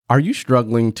Are you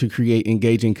struggling to create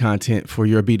engaging content for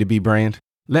your B2B brand?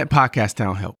 Let Podcast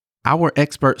Town help. Our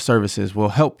expert services will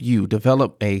help you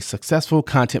develop a successful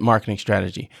content marketing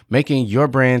strategy, making your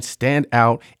brand stand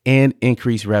out and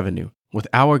increase revenue. With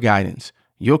our guidance,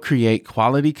 you'll create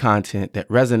quality content that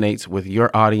resonates with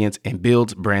your audience and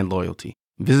builds brand loyalty.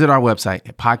 Visit our website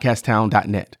at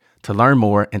podcasttown.net to learn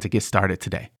more and to get started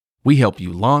today. We help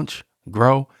you launch,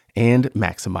 grow, and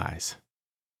maximize.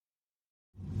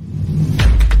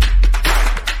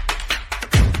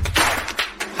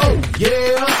 Oh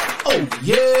yeah, oh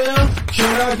yeah,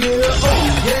 can I get a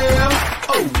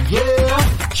oh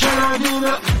yeah, can I get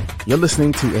a... You're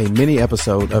listening to a mini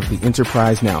episode of the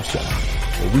Enterprise Now Show,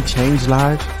 where we change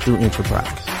lives through enterprise.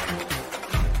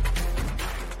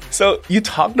 So you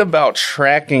talked about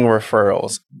tracking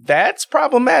referrals. That's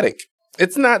problematic.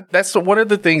 It's not, that's one of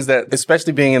the things that,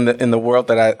 especially being in the world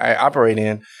that I operate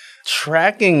in,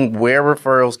 tracking where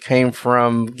referrals came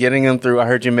from, getting them through. I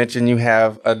heard you mention you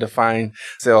have a defined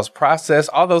sales process.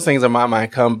 All those things in my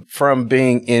mind come from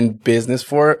being in business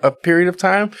for a period of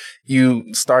time.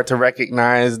 You start to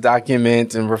recognize,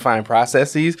 document, and refine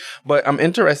processes. But I'm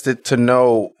interested to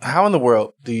know, how in the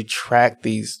world do you track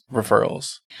these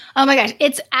referrals? Oh my gosh.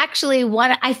 It's actually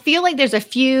I feel like there's a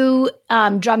few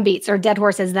drum beats or dead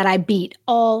horses that I beat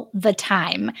all the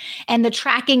time. And the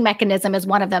tracking mechanism is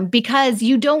one of them, because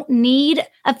you don't need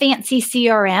a fancy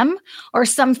CRM or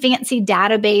some fancy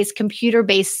database,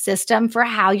 computer-based system for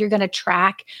how you're going to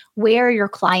track where your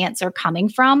clients are coming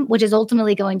from, which is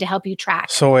ultimately going to help you track.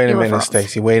 So wait a minute,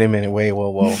 Stacey. Wait a minute.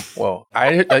 Whoa.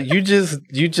 You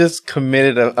just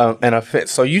committed an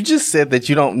offense. So you just said that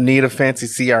you don't need a fancy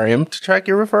CRM to track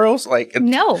your referrals?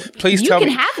 No. Please you tell can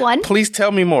me. Have one. Please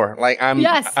tell me more.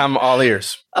 I'm all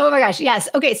ears. Oh my gosh, yes.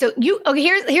 Okay, so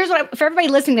here's what for everybody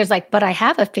listening. There's but I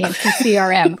have a fancy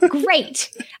CRM. Great,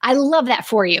 I love that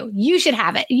for you. You should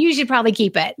have it. You should probably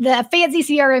keep it. The fancy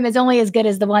CRM is only as good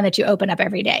as the one that you open up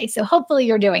every day. So hopefully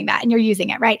you're doing that and you're using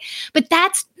it, right? But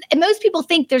most people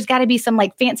think there's got to be some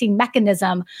fancy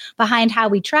mechanism behind how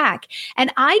we track.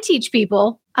 And I teach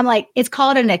people. I'm it's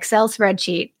called an Excel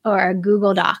spreadsheet or a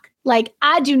Google Doc.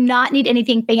 I do not need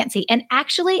anything fancy. And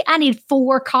actually, I need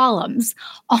 4 columns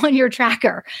on your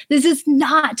tracker. This is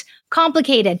not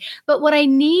complicated. But what I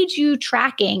need you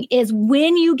tracking is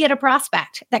when you get a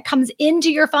prospect that comes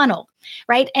into your funnel,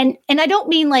 right? And I don't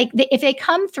mean if they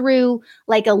come through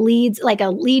a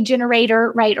lead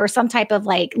generator, right? Or some type of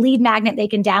lead magnet they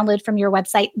can download from your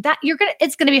website, that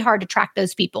it's going to be hard to track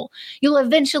those people. You'll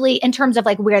eventually, in terms of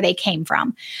where they came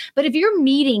from. But if you're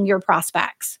meeting your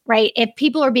prospects, right? If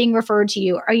people are being referred to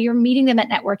you, or you're meeting them at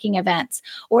networking events,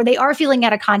 or they are filling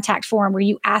out a contact form where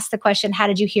you ask the question, how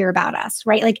did you hear about us,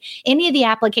 right? Any of the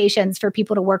applications for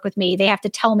people to work with me, they have to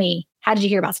tell me, how did you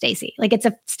hear about Stacey? It's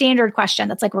a standard question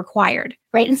that's required,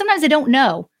 right? And sometimes they don't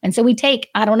know. And so we take,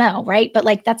 I don't know, right? But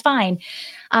that's fine.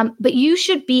 But you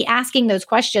should be asking those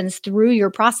questions through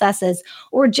your processes,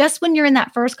 or just when you're in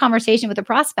that first conversation with a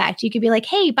prospect, you could be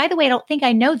hey, by the way, I don't think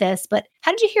I know this, but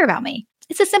how did you hear about me?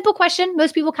 It's a simple question.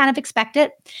 Most people kind of expect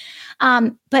it.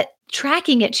 But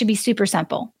tracking it should be super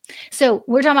simple. So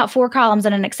we're talking about 4 columns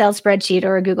in an Excel spreadsheet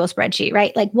or a Google spreadsheet,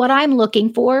 right? What I'm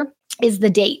looking for is the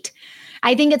date.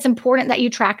 I think it's important that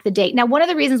you track the date. Now, one of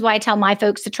the reasons why I tell my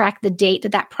folks to track the date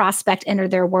that prospect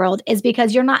entered their world is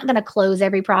because you're not going to close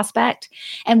every prospect.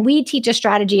 And we teach a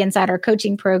strategy inside our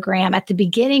coaching program at the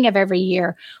beginning of every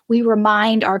year. We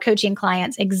remind our coaching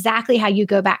clients exactly how you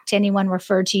go back to anyone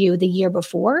referred to you the year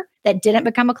before that didn't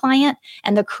become a client,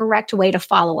 and the correct way to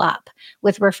follow up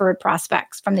with referred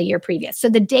prospects from the year previous. So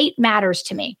the date matters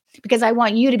to me because I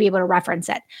want you to be able to reference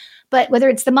it. But whether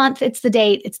it's the month, it's the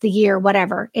date, it's the year,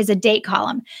 whatever, is a date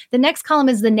column. The next column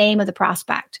is the name of the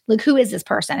prospect. Who is this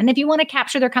person? And if you want to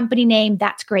capture their company name,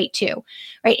 that's great too,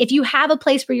 right? If you have a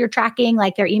place where you're tracking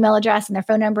their email address and their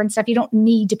phone number and stuff, you don't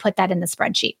need to put that in the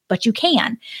spreadsheet, but you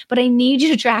can. But I need you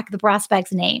to track the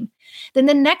prospect's name. Then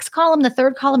the next column, the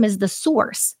third column, is the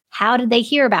source. How did they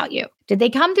hear about you? Did they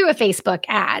come through a Facebook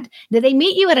ad? Did they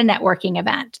meet you at a networking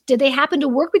event? Did they happen to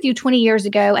work with you 20 years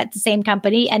ago at the same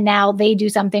company and now they do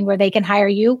something where they can hire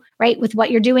you, right, with what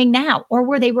you're doing now? Or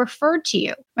were they referred to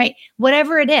you, right?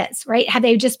 Whatever it is, right? Have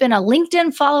they just been a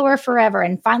LinkedIn follower forever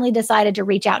and finally decided to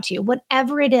reach out to you?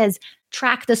 Whatever it is,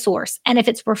 track the source. And if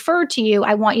it's referred to you,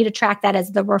 I want you to track that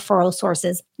as the referral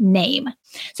source's name.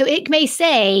 So it may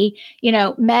say,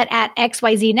 met at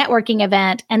XYZ networking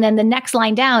event. And then the next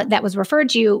line down that was referred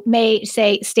to you may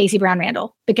say Stacey Brown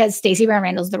Randall, because Stacey Brown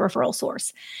Randall is the referral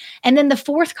source. And then the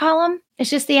fourth column is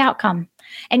just the outcome.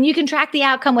 And you can track the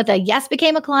outcome with a yes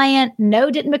became a client, no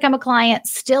didn't become a client,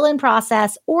 still in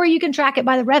process, or you can track it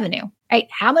by the revenue, right?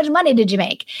 How much money did you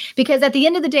make? Because at the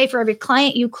end of the day, for every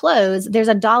client you close, there's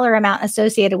a dollar amount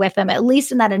associated with them, at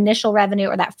least in that initial revenue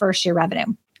or that first year revenue.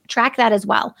 Track that as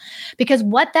well. Because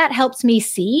what that helps me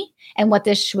see, and what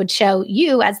this would show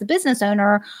you as the business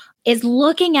owner, is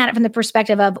looking at it from the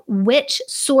perspective of which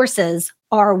sources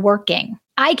are working.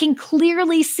 I can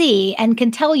clearly see and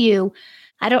can tell you,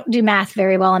 I don't do math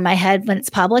very well in my head when it's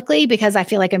publicly because I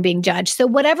feel like I'm being judged. So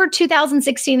whatever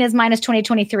 2016 is minus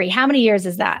 2023, how many years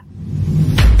is that?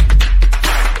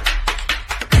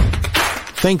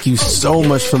 Thank you so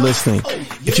much for listening.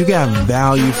 If you got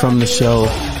value from the show,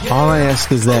 all I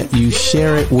ask is that you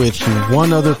share it with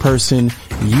one other person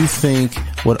you think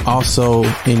would also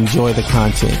enjoy the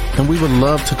content. And we would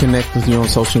love to connect with you on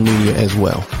social media as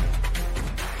well.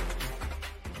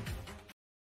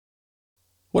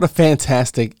 What a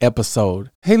fantastic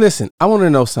episode. Hey, listen, I want to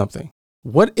know something.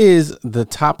 What is the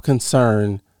top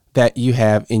concern that you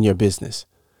have in your business?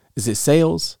 Is it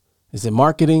sales? Is it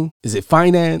marketing? Is it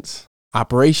finance?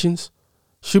 Operations?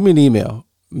 Shoot me an email,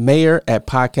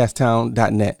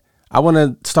 mayor@podcasttown.net. I want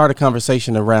to start a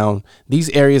conversation around these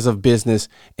areas of business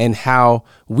and how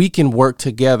we can work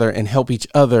together and help each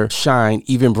other shine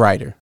even brighter.